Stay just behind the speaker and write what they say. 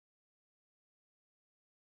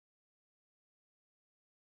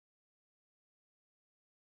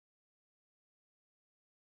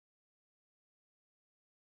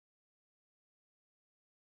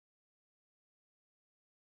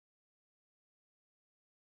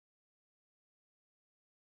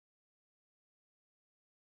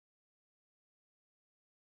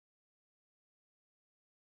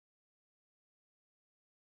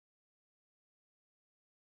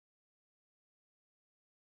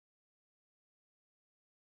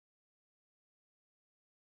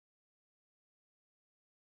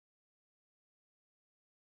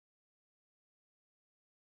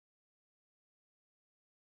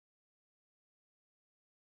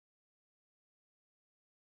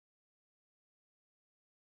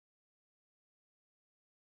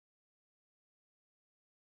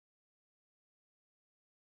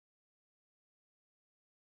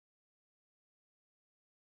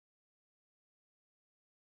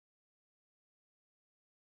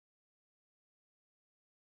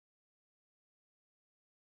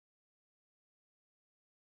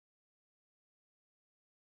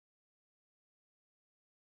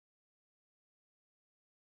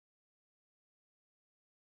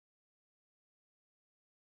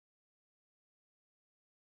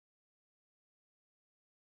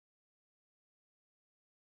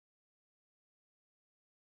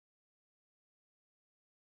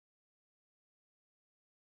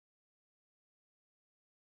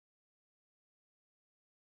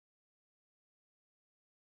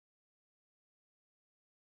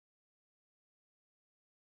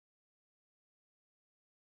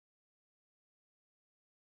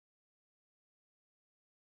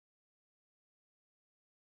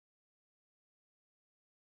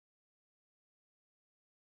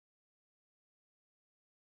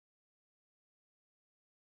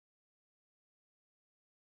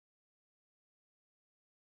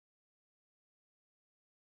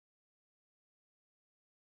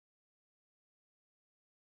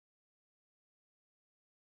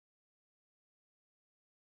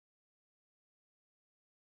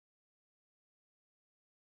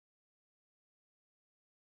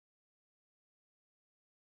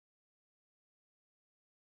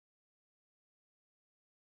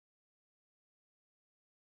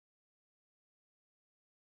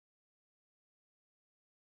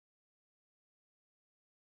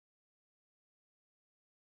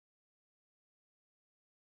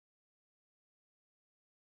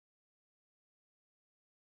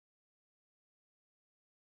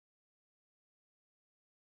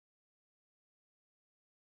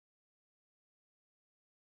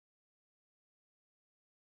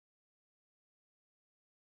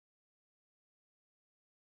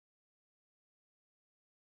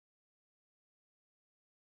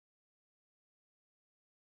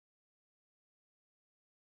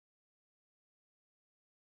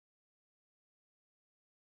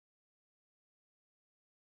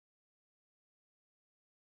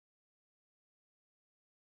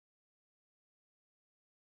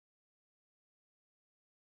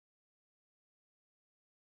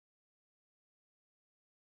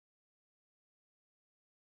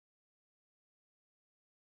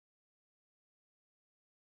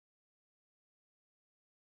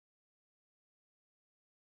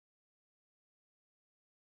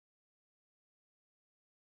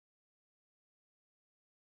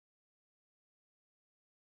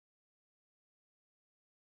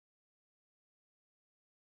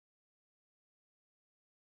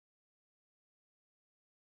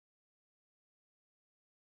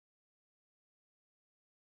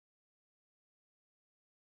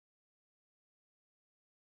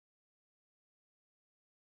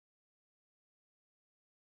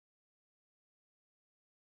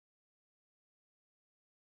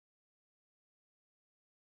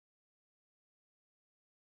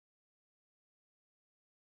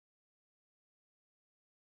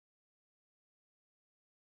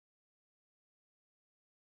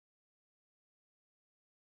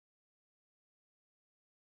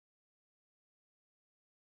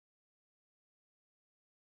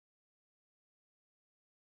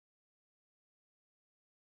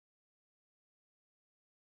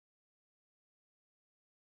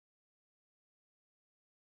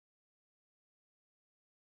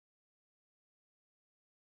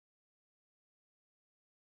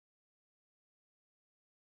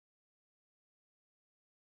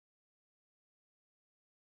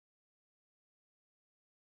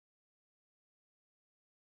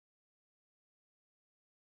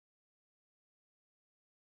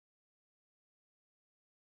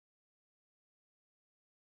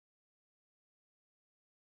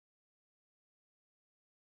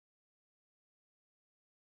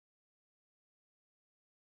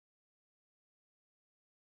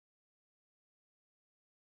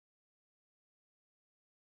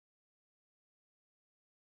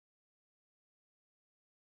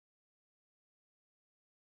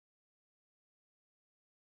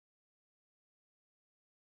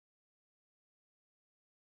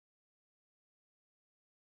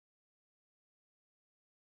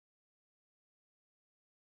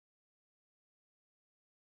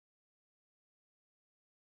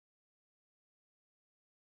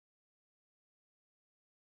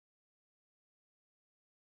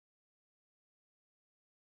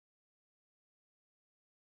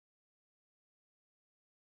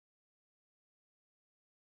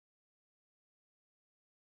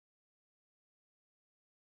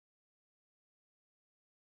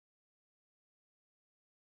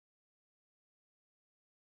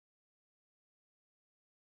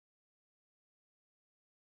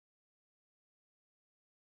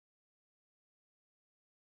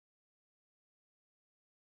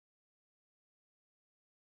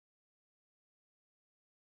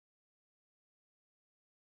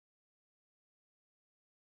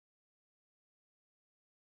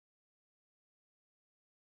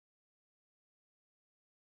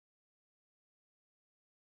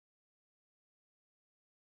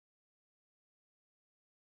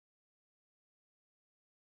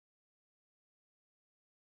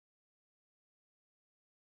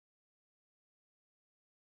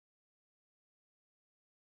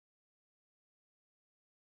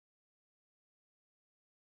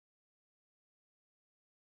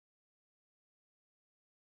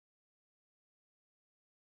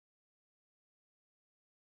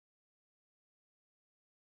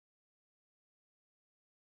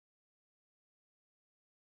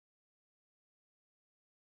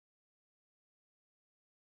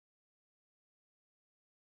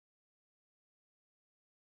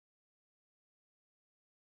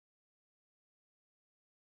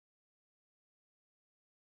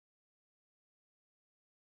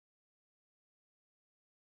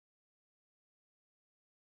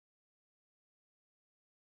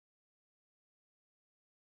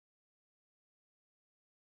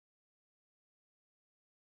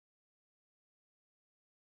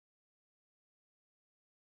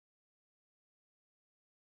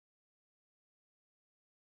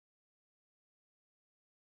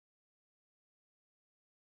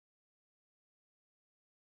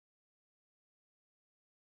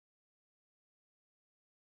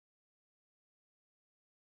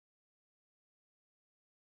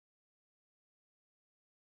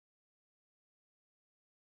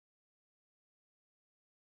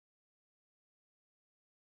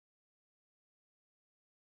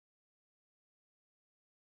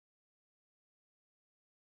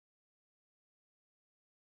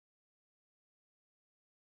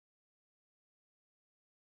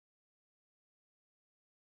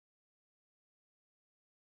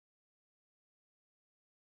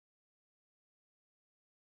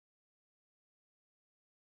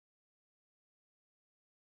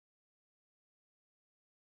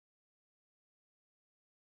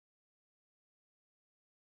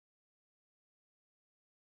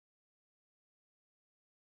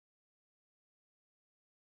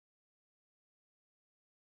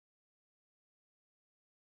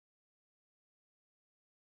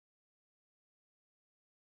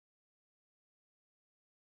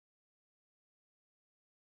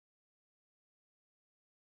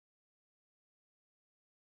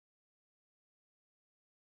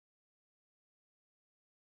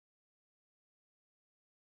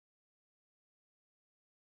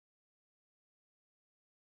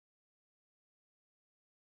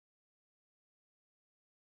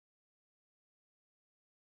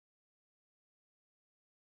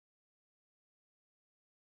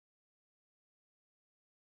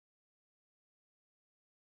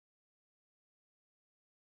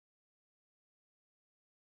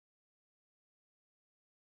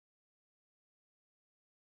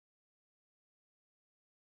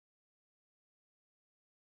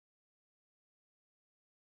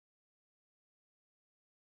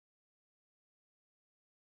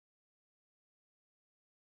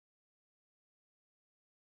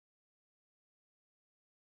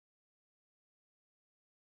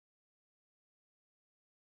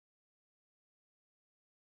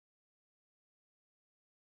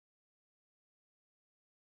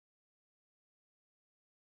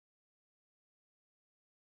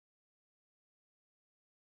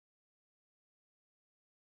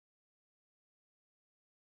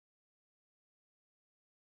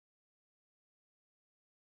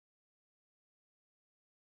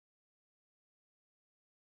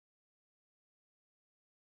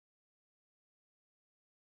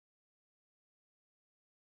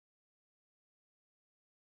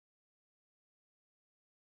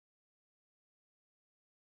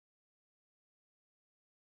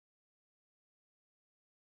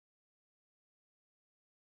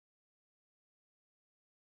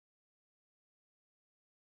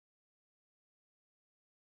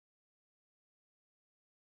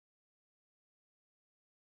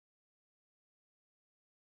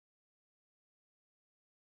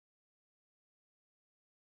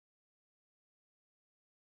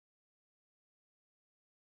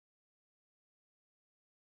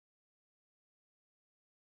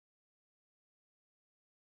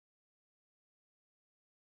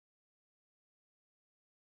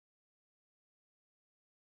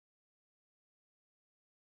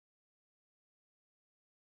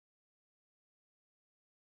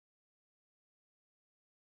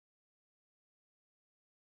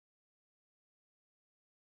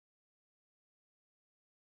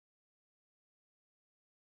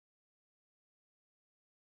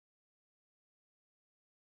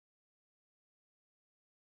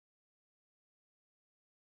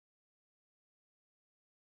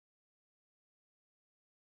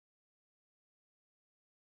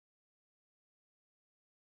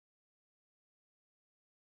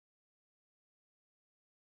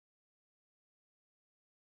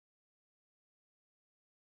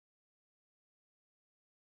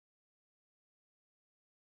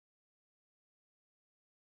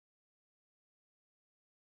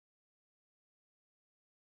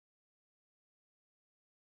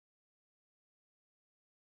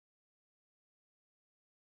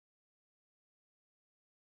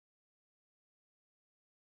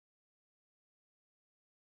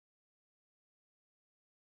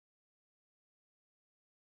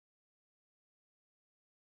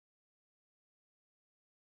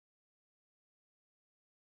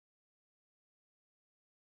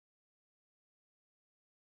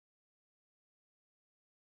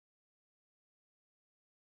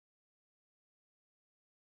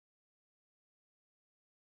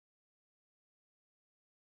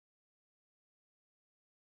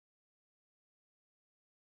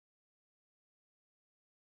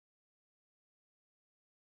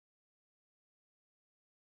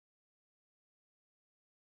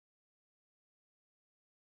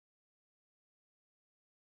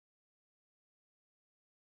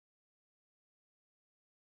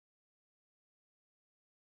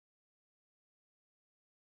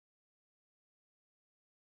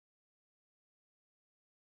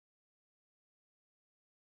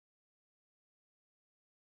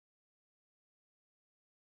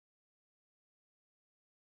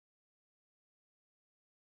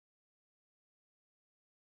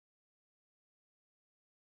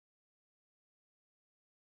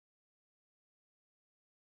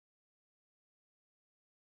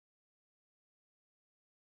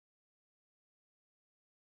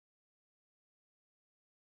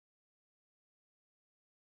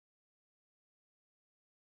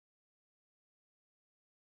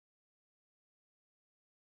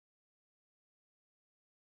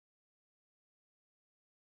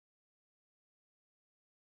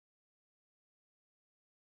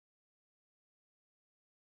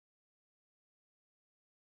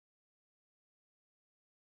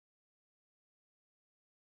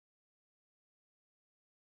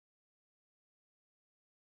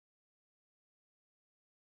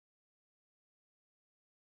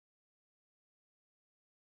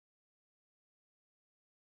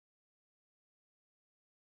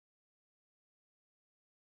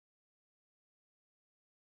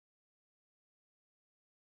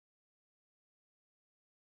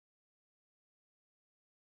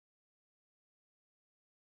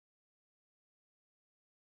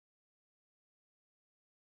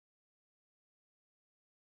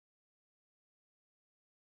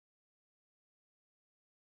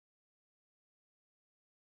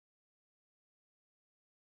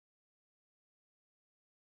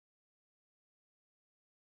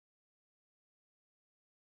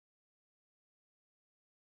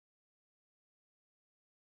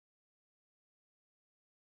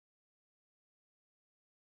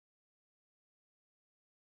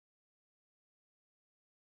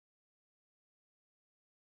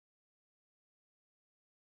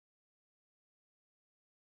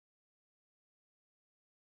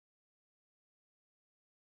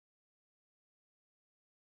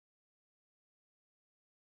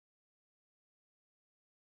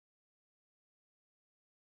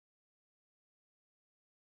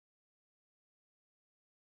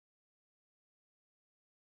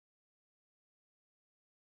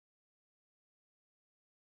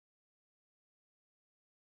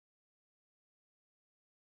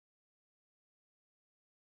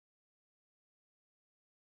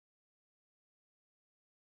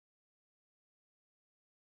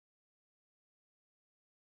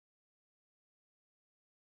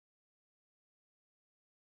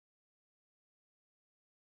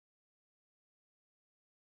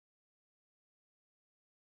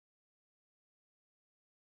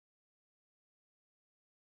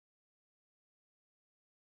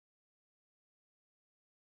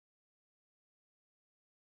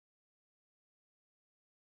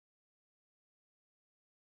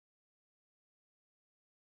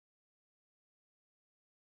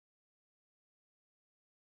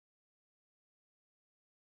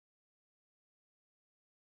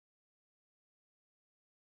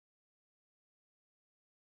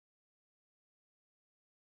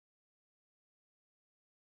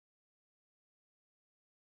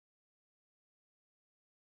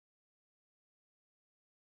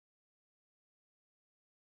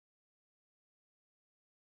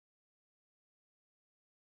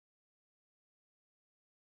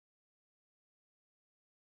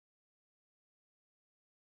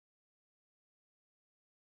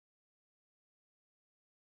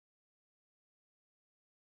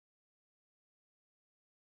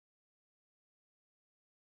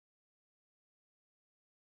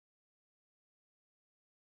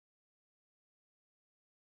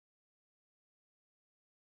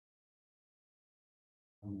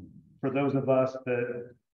For those of us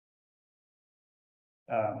that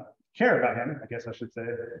care about him, I guess I should say,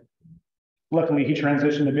 luckily he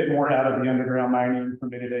transitioned a bit more out of the underground mining from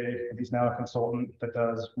day to day. He's now a consultant that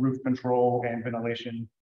does roof control and ventilation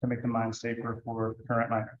to make the mine safer for current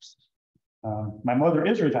miners. My mother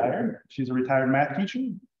is retired. She's a retired math teacher.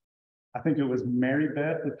 I think it was Mary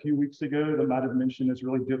Beth a few weeks ago that might have mentioned it's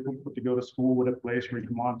really difficult to go to school with a place where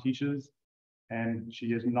your mom teaches, and she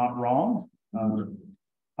is not wrong.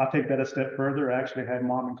 I'll take that a step further. I actually had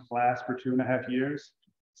mom in class for 2.5 years,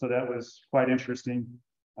 so that was quite interesting.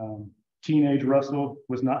 Teenage Russell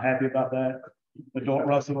was not happy about that. Adult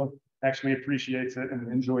Russell actually appreciates it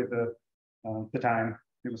and enjoyed the time.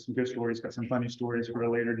 It was some good stories, got some funny stories for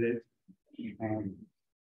a later date.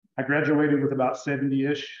 I graduated with about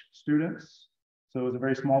 70-ish students, so it was a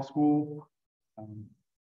very small school.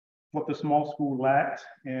 What the small school lacked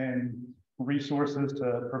in resources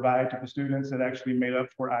to provide to the students, it actually made up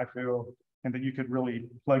for, I feel, and that you could really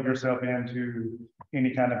plug yourself into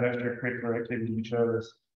any kind of extracurricular activity you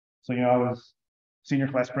chose. So, I was senior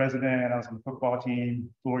class president, I was on the football team,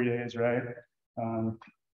 Lauriers, right?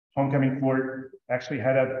 Homecoming court, actually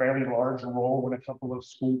had a fairly large role in a couple of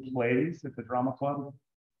school plays at the drama club.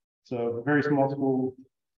 So very small school.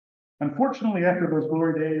 Unfortunately, after those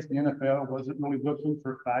glory days, the NFL wasn't really looking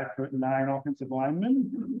for 5'9" offensive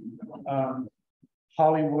linemen.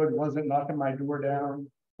 Hollywood wasn't knocking my door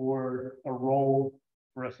down for a role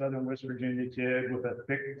for a Southern West Virginia kid with a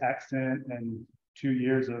thick accent and 2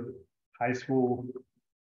 years of high school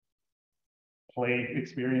play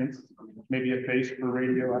experience, maybe a face for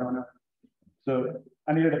radio, I don't know. So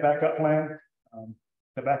I needed a backup plan.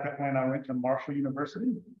 The backup plan, I went to Marshall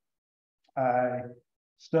University. I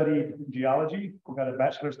studied geology, got a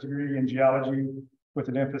bachelor's degree in geology with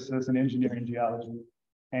an emphasis in engineering geology,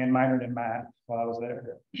 and minored in math while I was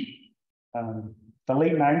there. The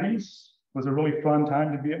late 90s was a really fun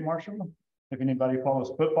time to be at Marshall. If anybody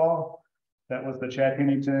follows football, that was the Chad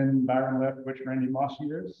Pennington, Byron Leftwich, Randy Moss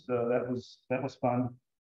years. So that was fun.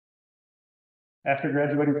 After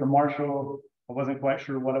graduating from Marshall, I wasn't quite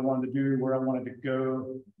sure what I wanted to do, where I wanted to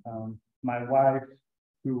go. My wife,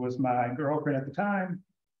 who was my girlfriend at the time,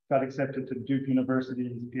 got accepted to Duke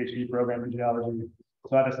University's PhD program in geology.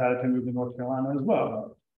 So I decided to move to North Carolina as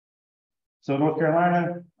well. So North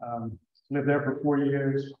Carolina, lived there for 4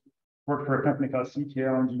 years, worked for a company called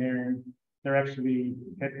CTL Engineering. They're actually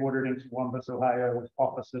headquartered in Columbus, Ohio, with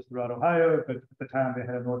offices throughout Ohio, but at the time they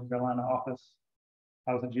had a North Carolina office.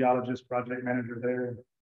 I was a geologist, project manager there.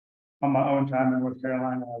 On my own time in North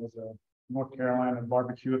Carolina, I was a North Carolina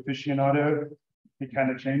barbecue aficionado. It kind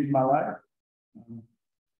of changed my life.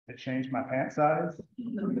 It changed my pant size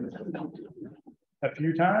a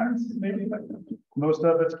few times, maybe. Most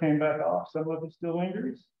of it came back off, some of it still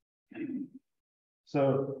lingers.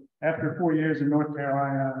 So after 4 years in North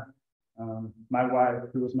Carolina, my wife,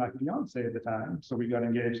 who was my fiance at the time, so we got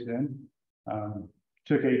engaged then,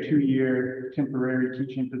 took a 2-year temporary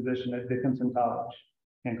teaching position at Dickinson College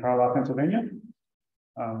in Carlisle, Pennsylvania.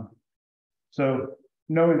 So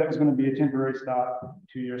knowing that was going to be a temporary stop,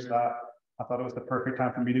 2-year stop, I thought it was the perfect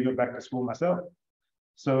time for me to go back to school myself.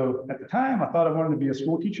 So at the time, I thought I wanted to be a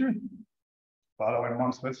school teacher, following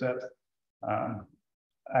mom's footsteps.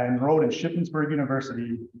 I enrolled in Shippensburg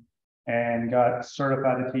University and got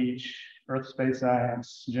certified to teach earth space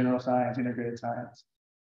science, general science, integrated science.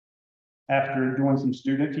 After doing some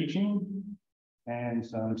student teaching and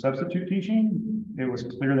some substitute teaching, it was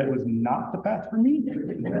clear that was not the path for me.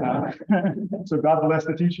 So God bless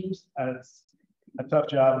the teachers. It's a tough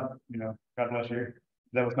job, God bless you.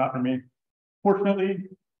 That was not for me. Fortunately,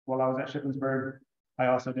 while I was at Shippensburg, I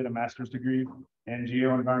also did a master's degree in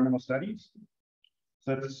geoenvironmental studies.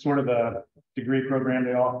 So it's sort of a degree program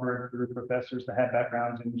they offer for professors that have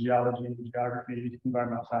backgrounds in geology, geography,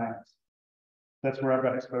 environmental science. That's where I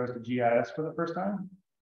got exposed to GIS for the first time.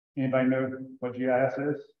 Anybody know what GIS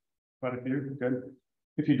is? Quite a few, good.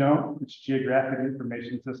 If you don't, it's Geographic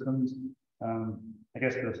Information Systems. I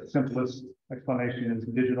guess the simplest explanation is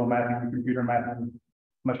digital mapping, computer mapping.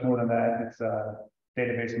 Much more than that, it's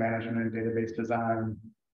database management, database design,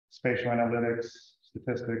 spatial analytics,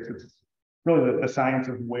 statistics. It's really the science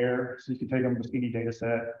of where, so you can take almost any data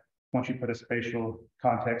set. Once you put a spatial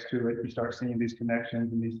context to it, you start seeing these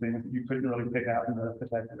connections and these things that you couldn't really pick out in the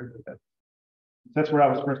tabular data. That's where I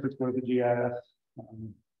was first exposed to GIS.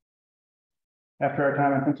 After our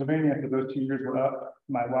time in Pennsylvania, after those 2 years were up,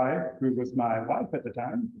 my wife, who was my wife at the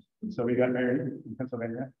time, so we got married in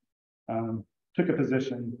Pennsylvania, took a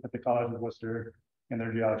position at the College of Wooster in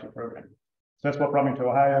their geology program. So that's what brought me to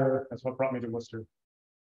Ohio. That's what brought me to Wooster.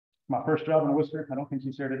 my first job in Worcester, I don't think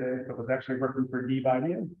he's here today, but was actually working for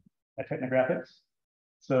DVIDEA at Technographics.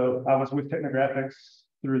 So I was with Technographics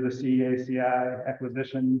through the CACI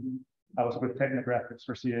acquisition. I was with Technographics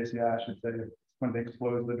for CACI, I should say, when they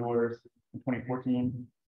closed the doors in 2014.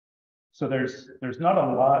 So there's not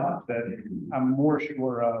a lot that I'm more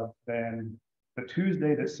sure of than the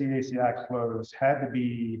Tuesday that CACI closed had to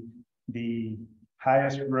be the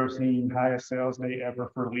highest grossing, highest sales day ever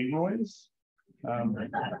for Leroy's.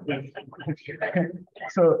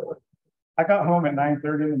 So I got home at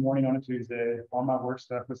 9:30 in the morning on a Tuesday. All my work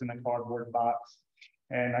stuff was in a cardboard box.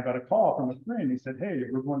 And I got a call from a friend. He said, hey,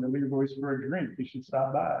 we're going to Leroy's for a drink. You should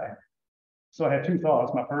stop by. So I had two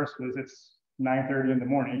thoughts. My first was it's 9:30 in the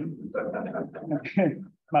morning. And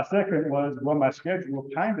my second was, well, my schedule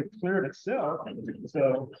kind of cleared itself.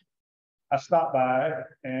 So I stopped by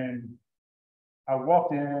and I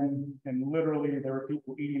walked in and literally there were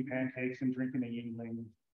people eating pancakes and drinking a Yingling.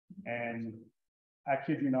 And I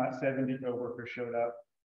kid you not, 70 coworkers showed up.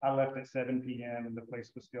 I left at 7 p.m. and the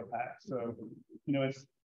place was still packed. So, you know, it's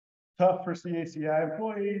tough for CACI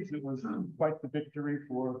employees. It was quite the victory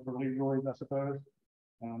for Leroy's, I suppose.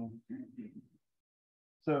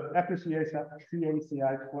 So after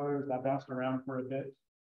CACI closed, I bounced around for a bit.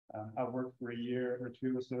 I worked for a year or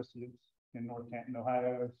two associates in North Canton,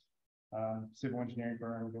 Ohio, civil engineering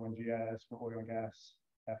firm doing GIS for oil and gas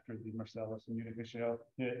after the Marcellus and Utica shale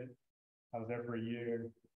hit. I was there for a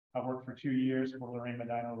year. I worked for 2 years for Lorraine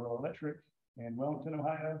Medina Rural Electric in Wellington,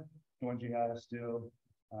 Ohio, doing GIS still,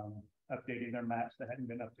 updating their maps that hadn't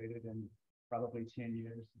been updated in probably 10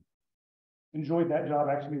 years. Enjoyed that job,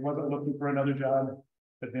 actually wasn't looking for another job,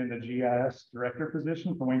 but then the GIS director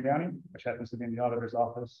position for Wayne County, which happens to be in the auditor's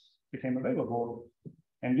office, became available.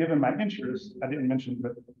 And given my interest, I didn't mention,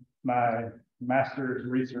 but my master's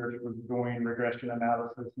research was doing regression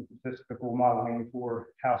analysis and statistical modeling for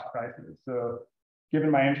house prices. So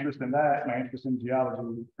given my interest in that, my interest in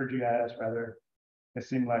geology, or GIS rather, it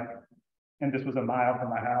seemed like, and this was a mile from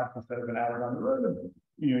my house instead of an hour down the road,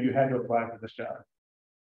 you know, you had to apply for this job.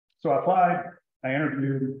 So I applied, I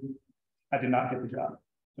interviewed, I did not get the job.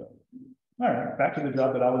 So, all right, back to the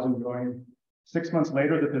job that I was enjoying. 6 months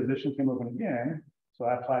later, the position came open again. So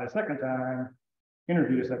I applied a second time,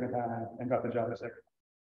 interviewed a second time, and got the job a second time.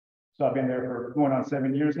 So I've been there for going on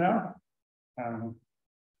 7 years now.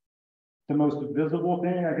 The most visible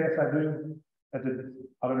thing I guess I do at the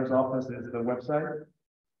auditor's office is the website.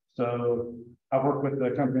 So I work with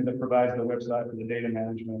the company that provides the website for the data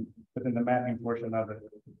management, but then the mapping portion of it,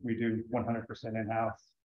 we do 100%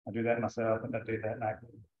 in-house. I do that myself and update that nightly.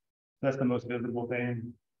 That's the most visible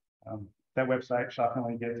thing. That website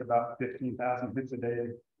shockingly gets about 15,000 hits a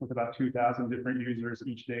day with about 2,000 different users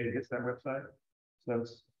each day hits that website. So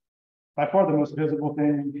it's by far the most visible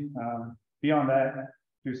thing. Beyond that,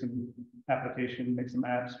 do some application, make some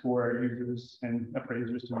apps for our users and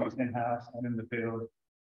appraisers to use in-house and in the field.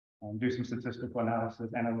 Do some statistical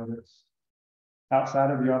analysis, analytics.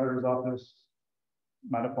 Outside of the auditor's office,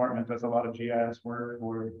 my department does a lot of GIS work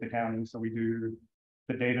for the county. So we do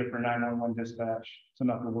the data for 911 dispatch. So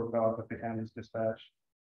not the work off of the county's dispatch.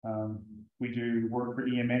 We do work for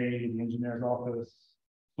EMA, the engineer's office,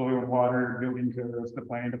 soil and water, building codes, the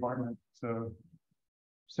planning department. So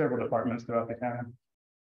several departments throughout the county.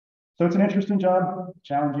 So it's an interesting job,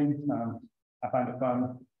 challenging. I find it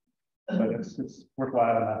fun, but it's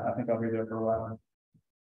worthwhile. And I think I'll be there for a while.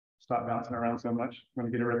 Stop bouncing around so much. I'm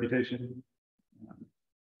going to get a reputation.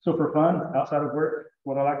 So for fun, outside of work,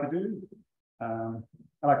 what I like to do,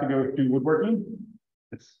 I like to go do woodworking.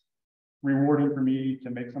 It's rewarding for me to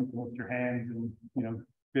make something with your hands and, you know,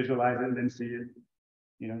 visualize it and then see it,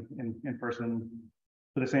 you know, in person.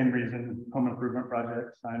 For the same reason, home improvement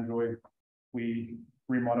projects I enjoy. We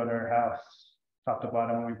remodeled our house top to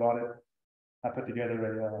bottom when we bought it. I put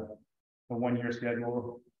together a 1 year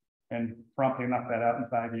schedule and promptly knocked that out in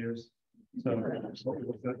 5 years. So it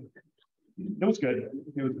was good.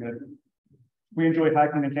 It was good. We enjoy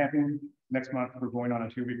hiking and camping. Next month, we're going on a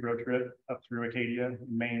 2-week road trip up through Acadia in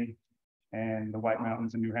Maine and the White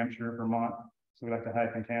Mountains in New Hampshire, Vermont. So we like to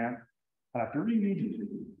hike and camp. I like to read,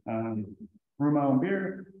 brew my own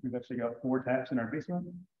beer. We've actually got 4 taps in our basement.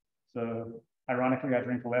 So ironically, I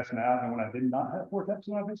drink less now than when I did not have 4 taps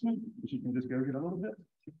in my basement, which you can just go get a little bit.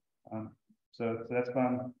 So that's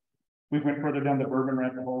fun. We went further down the bourbon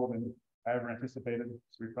rabbit hole than I ever anticipated.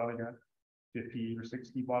 So we probably got 50 or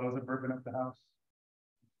 60 bottles of bourbon at the house.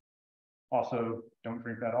 Also, don't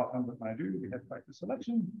drink that often, but when I do, we have quite the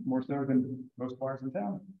selection, more so than most bars in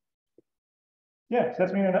town. Yeah, so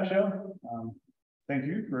that's me in a nutshell. Thank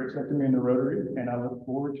you for accepting me in the Rotary, and I look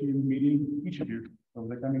forward to meeting each of you over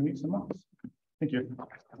the coming weeks and months. Thank you.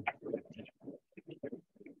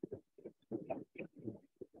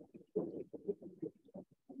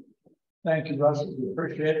 Thank you, Russell. We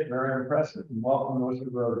appreciate it. Very impressive. And welcome to Wooster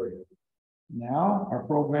Rotary. Now, our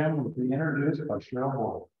program will be introduced by Cheryl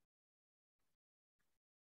Ward.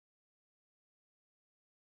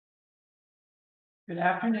 Good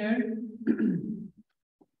afternoon.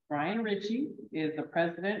 Brian Ritchie is the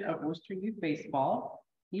president of Wooster Youth Baseball.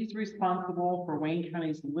 He's responsible for Wayne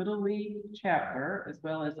County's Little League chapter, as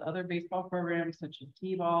well as other baseball programs such as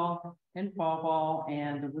T-ball and fall ball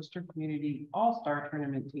and the Wooster Community All-Star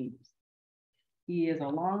Tournament teams. He is a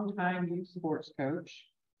longtime youth sports coach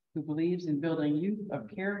who believes in building youth of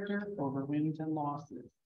character over wins and losses.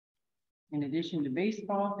 In addition to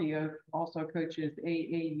baseball, he also coaches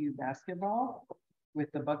AAU basketball with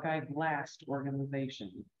the Buckeye Blast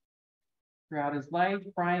organization. Throughout his life,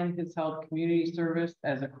 Brian has held community service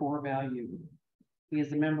as a core value. He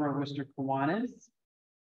is a member of Wooster Kiwanis,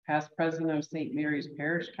 past president of St. Mary's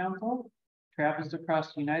Parish Council, travels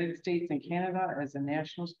across the United States and Canada as a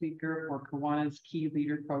national speaker for Kiwanis Key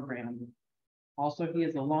Leader Program. Also, he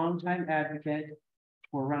is a longtime advocate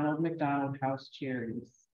for Ronald McDonald House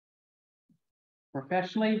Charities.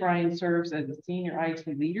 Professionally, Brian serves as a senior IT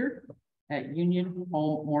leader at Union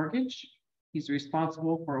Home Mortgage. He's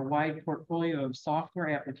responsible for a wide portfolio of software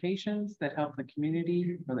applications that help the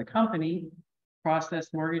community or the company process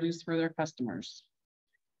mortgages for their customers.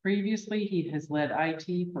 Previously, he has led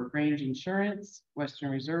IT for Grange Insurance,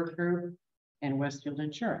 Western Reserve Group, and Westfield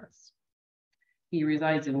Insurance. He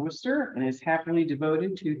resides in Worcester and is happily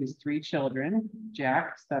devoted to his 3 children,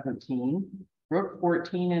 Jack, 17, Brooke,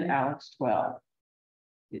 14, and Alex, 12.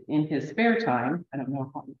 In his spare time, I don't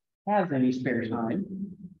know if he has any spare time,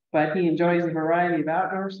 but he enjoys a variety of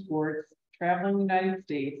outdoor sports, traveling the United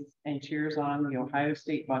States, and cheers on the Ohio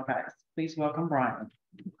State Buckeyes. Please welcome Brian.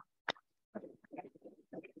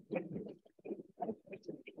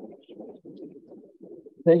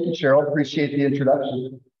 Thank you, Cheryl. Appreciate the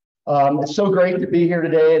introduction. It's so great to be here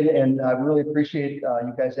today, and I really appreciate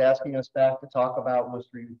you guys asking us back to talk about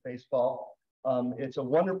Wooster Youth Baseball. It's a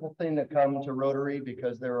wonderful thing to come to Rotary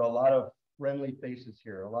because there are a lot of friendly faces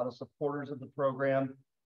here, a lot of supporters of the program,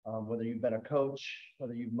 whether you've been a coach,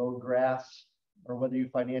 whether you've mowed grass, or whether you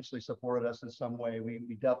financially supported us in some way.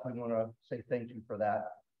 We definitely want to say thank you for that.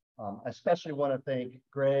 I especially want to thank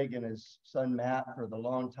Greg and his son Matt for the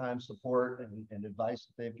long time support and advice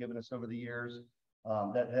that they've given us over the years.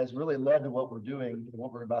 That has really led to what we're doing and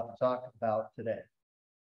what we're about to talk about today.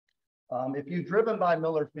 If you've driven by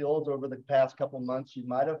Miller Fields over the past couple months, you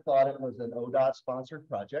might have thought it was an ODOT sponsored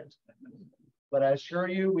project, but I assure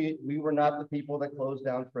you, we were not the people that closed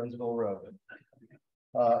down Friendsville Road.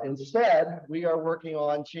 Instead, we are working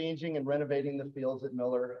on changing and renovating the fields at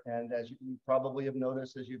Miller. And as you probably have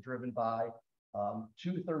noticed as you've driven by,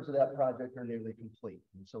 2/3 of that project are nearly complete.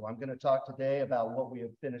 And so I'm going to talk today about what we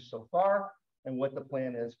have finished so far and what the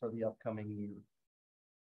plan is for the upcoming year.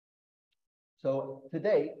 So to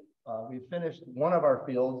date, we've finished one of our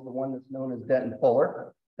fields, the one that's known as Denton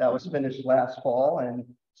Fuller. That was finished last fall and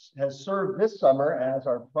has served this summer as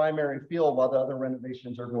our primary field while the other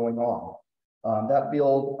renovations are going on. That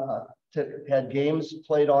field had games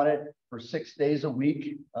played on it for 6 days a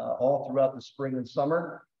week, all throughout the spring and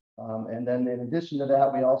summer. And then in addition to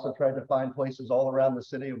that, we also tried to find places all around the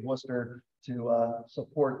city of Worcester to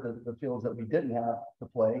support the fields that we didn't have to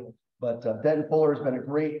play. But Denton Fuller has been a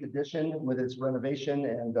great addition with its renovation,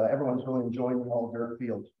 and everyone's really enjoying the all dirt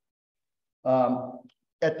field.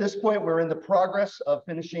 At this point, we're in the progress of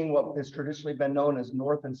finishing what has traditionally been known as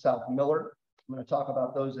North and South Miller. I'm going to talk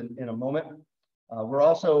about those in a moment. We're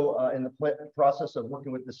also in the process of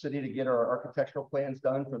working with the city to get our architectural plans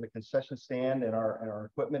done for the concession stand and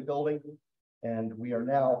our equipment building. And we are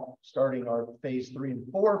now starting our phase 3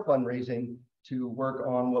 and 4 fundraising to work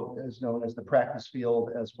on what is known as the practice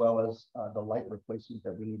field, as well as the light replacement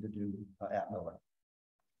that we need to do at Miller.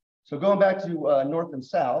 So going back to North and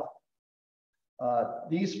South,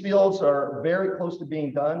 these fields are very close to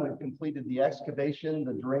being done. We've completed the excavation,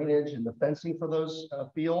 the drainage, and the fencing for those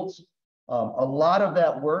fields. A lot of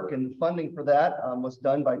that work and funding for that was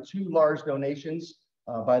done by 2 large donations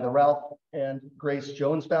by the Ralph and Grace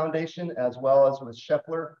Jones Foundation, as well as with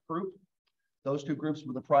Scheffler Group. Those 2 groups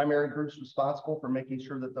were the primary groups responsible for making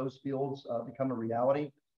sure that those fields become a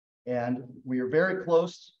reality. And we are very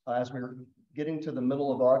close as we're getting to the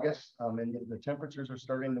middle of August, and the temperatures are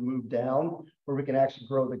starting to move down where we can actually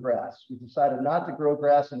grow the grass. We decided not to grow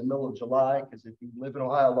grass in the middle of July because if you live in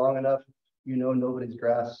Ohio long enough, you know nobody's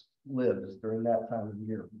grass lives during that time of the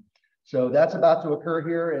year. So that's about to occur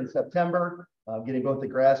here in September, getting both the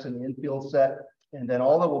grass and the infield set. And then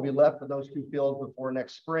all that will be left for those two fields before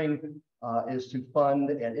next spring is to fund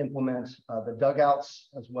and implement the dugouts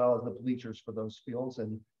as well as the bleachers for those fields.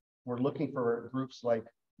 And we're looking for groups like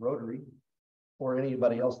Rotary or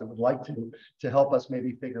anybody else that would like to help us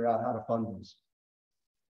maybe figure out how to fund these.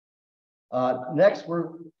 Next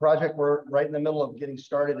project we're right in the middle of getting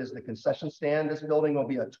started is the concession stand. This building will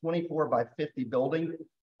be a 24 by 50 building.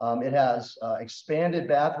 It has expanded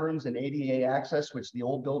bathrooms and ADA access, which the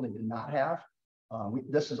old building did not have.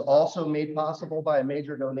 This is also made possible by a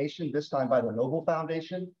major donation, this time by the Noble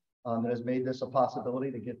Foundation, that has made this a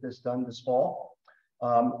possibility to get this done this fall.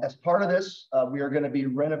 As part of this, we are going to be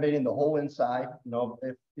renovating the whole inside. You know,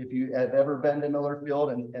 if you have ever been to Miller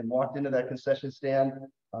Field and walked into that concession stand,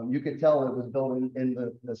 you could tell it was built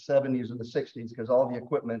in the 70s or the 60s because all the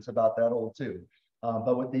equipment's about that old too.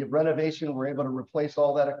 But with the renovation, we're able to replace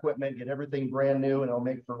all that equipment, get everything brand new, and it'll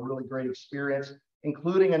make for a really great experience,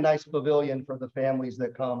 including a nice pavilion for the families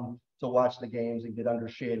that come to watch the games and get under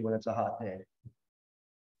shade when it's a hot day.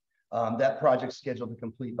 That project's scheduled to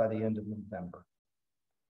complete by the end of November.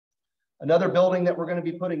 Another building that we're going to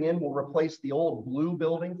be putting in will replace the old blue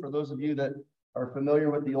building. For those of you that are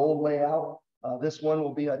familiar with the old layout, this one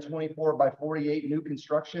will be a 24 by 48 new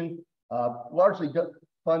construction, largely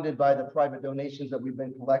funded by the private donations that we've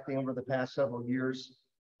been collecting over the past several years.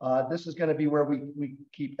 This is going to be where we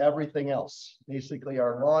keep everything else. Basically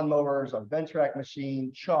our lawnmowers, our Ventrac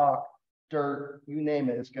machine, chalk, dirt, you name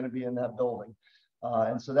it, it's going to be in that building.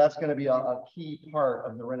 And so that's going to be a key part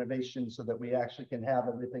of the renovation so that we actually can have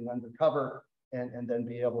everything under cover and then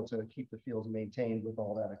be able to keep the fields maintained with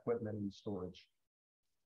all that equipment and storage.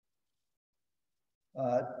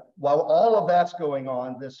 While all of that's going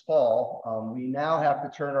on this fall, we now have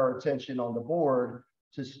to turn our attention on the board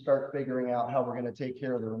to start figuring out how we're going to take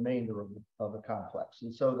care of the remainder of the complex.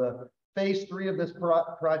 And so the phase 3 of this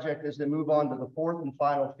project is to move on to the 4th and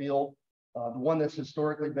final field, the one that's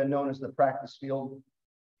historically been known as the practice field.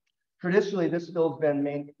 Traditionally, this field's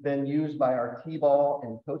been used by our T-ball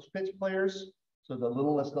and coach pitch players, so the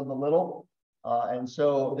littlest of the little. And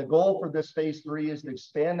so the goal for this phase 3 is to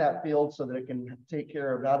expand that field so that it can take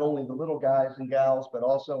care of not only the little guys and gals, but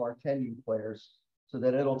also our 10U players, so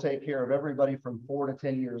that it'll take care of everybody from 4 to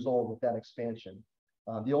 10 years old with that expansion.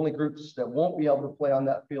 The only groups that won't be able to play on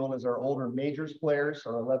that field is our older majors players,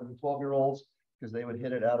 our 11 to 12-year-olds, because they would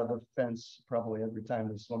hit it out of the fence probably every time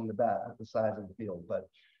they swung the bat at the size of the field. But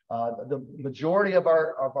the majority of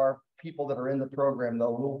our people that are in the program,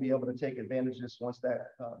 though, will be able to take advantage of this once that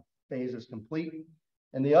phase is complete.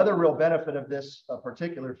 And the other real benefit of this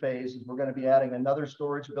particular phase is we're going to be adding another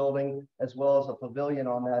storage building as well as a pavilion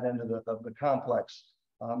on that end of the complex,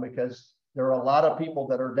 because there are a lot of people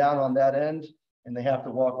that are down on that end and they have to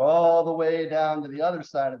walk all the way down to the other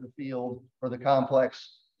side of the field or the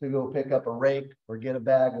complex to go pick up a rake or get a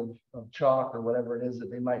bag of chalk or whatever it is that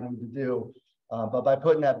they might need to do. But by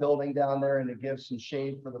putting that building down there and it gives some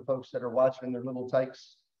shade for the folks that are watching their little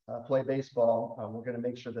tykes play baseball, we're going to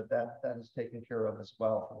make sure that that is taken care of as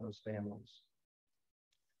well for those families.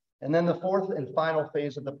 And then the 4th and final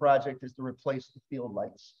phase of the project is to replace the field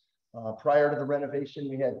lights. Prior to the renovation,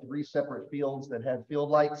 we had 3 separate fields that had field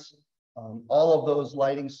lights. All of those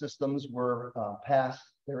lighting systems were past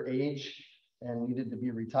their age and needed to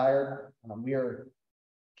be retired. We are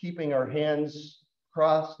keeping our hands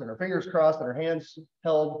crossed and our fingers crossed and our hands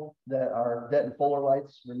held that our Denton Fuller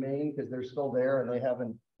lights remain, because they're still there and they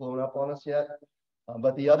haven't blown up on us yet.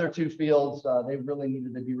 But the other 2 fields, they really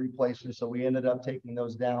needed to be replaced. And so we ended up taking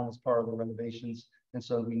those down as part of the renovations. And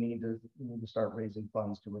so we need to start raising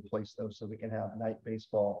funds to replace those so we can have night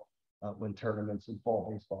baseball when tournaments and fall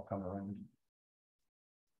baseball come around.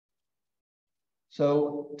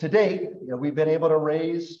 So to date, we've been able to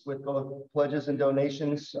raise with both pledges and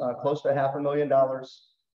donations close to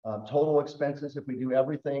 $500,000. Total expenses, if we do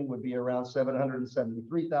everything, would be around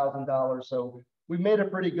 $773,000. So we made a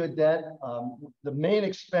pretty good dent. The main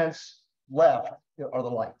expense left are the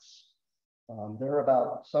lights. They're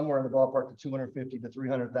about somewhere in the ballpark to $250,000 to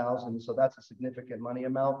 $300,000. So that's a significant money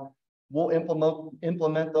amount. We'll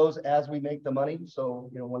implement those as we make the money. So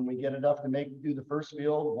when we get enough to do the first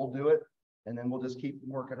field, we'll do it. And then we'll just keep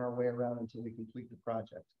working our way around until we complete the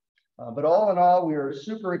project. But all in all, we are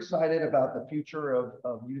super excited about the future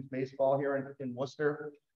of youth baseball here in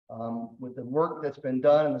Worcester. With the work that's been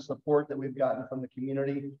done and the support that we've gotten from the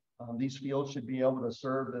community, these fields should be able to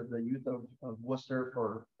serve the youth of Worcester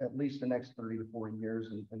for at least the next 30 to 40 years.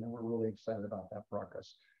 And then we're really excited about that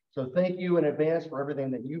progress. So thank you in advance for everything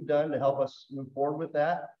that you've done to help us move forward with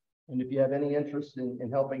that. And if you have any interest in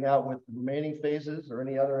helping out with the remaining phases or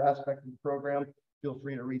any other aspect of the program, feel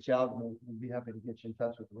free to reach out and we'll be happy to get you in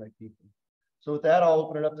touch with the right people. So with that, I'll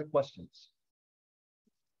open it up to questions.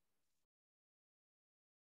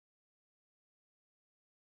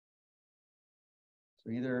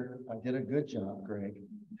 So either I did a good job, Greg,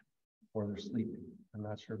 or they're sleeping. I'm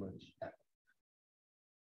not sure which.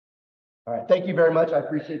 All right, thank you very much. I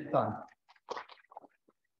appreciate the time.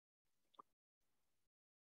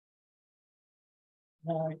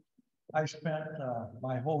 I spent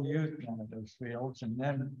my whole youth in those fields, and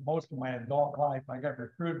then most of my adult life, I got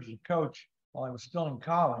recruited as a coach while I was still in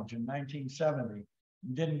college in 1970.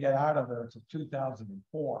 And didn't get out of there until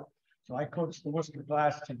 2004. So I coached the Wooster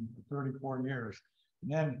class team for 34 years.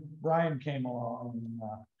 And then Brian came along, and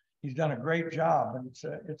he's done a great job. And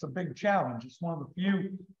it's a big challenge. It's one of the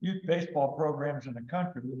few youth baseball programs in the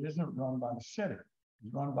country that isn't run by the city.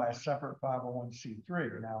 It's run by a separate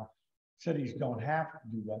 501c3. Now, cities don't have to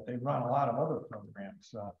do that. They run a lot of other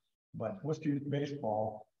programs, but Worcester Youth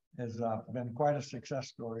Baseball has been quite a success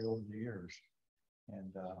story over the years.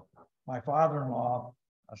 And my father-in-law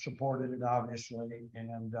supported it, obviously.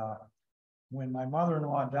 And when my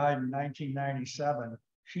mother-in-law died in 1997,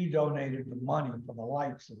 she donated the money for the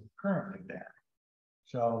lights that are currently there.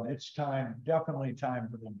 So it's time, definitely time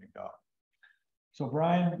for them to go. So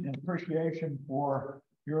Brian, in appreciation for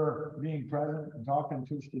your being present and talking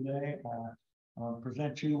to us today, I'll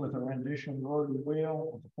present you with a rendition of the Rotary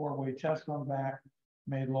Wheel with a 4-way test on back,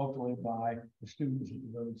 made locally by the students at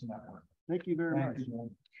the Roads Network. Thank you very much.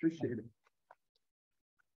 You. Appreciate it.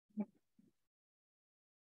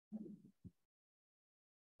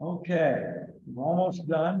 Okay, we're almost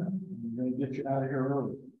done. I'm going to get you out of here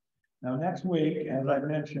early. Now, next week, as I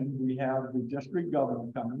mentioned, we have the district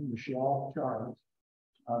governor coming, Michelle Charles.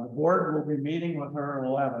 The board will be meeting with her at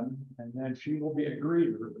 11, and then she will be a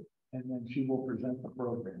greeter, and then she will present the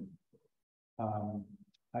program.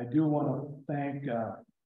 I do want to thank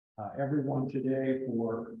everyone today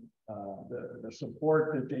for the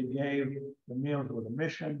support that they gave the Meals with a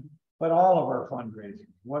Mission, but all of our fundraisers,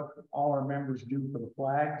 what all our members do for the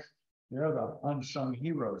flags, they're the unsung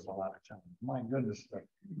heroes a lot of times. My goodness, the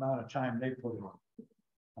amount of time they put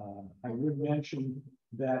in. I would mention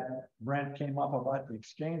that Brent came up about the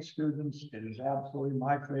exchange students. It is absolutely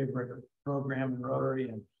my favorite program in Rotary,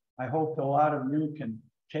 and I hope that a lot of you can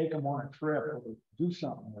take them on a trip or do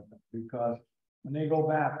something with them, because when they go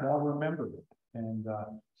back, they'll remember it. And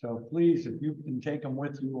so please, if you can take them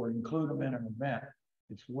with you or include them in an event,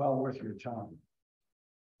 it's well worth your time.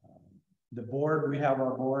 The board, we have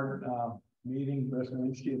our board meeting this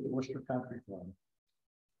Wednesday at the Worcester Country Club.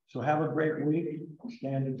 So have a great week.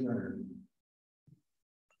 Stand adjourned.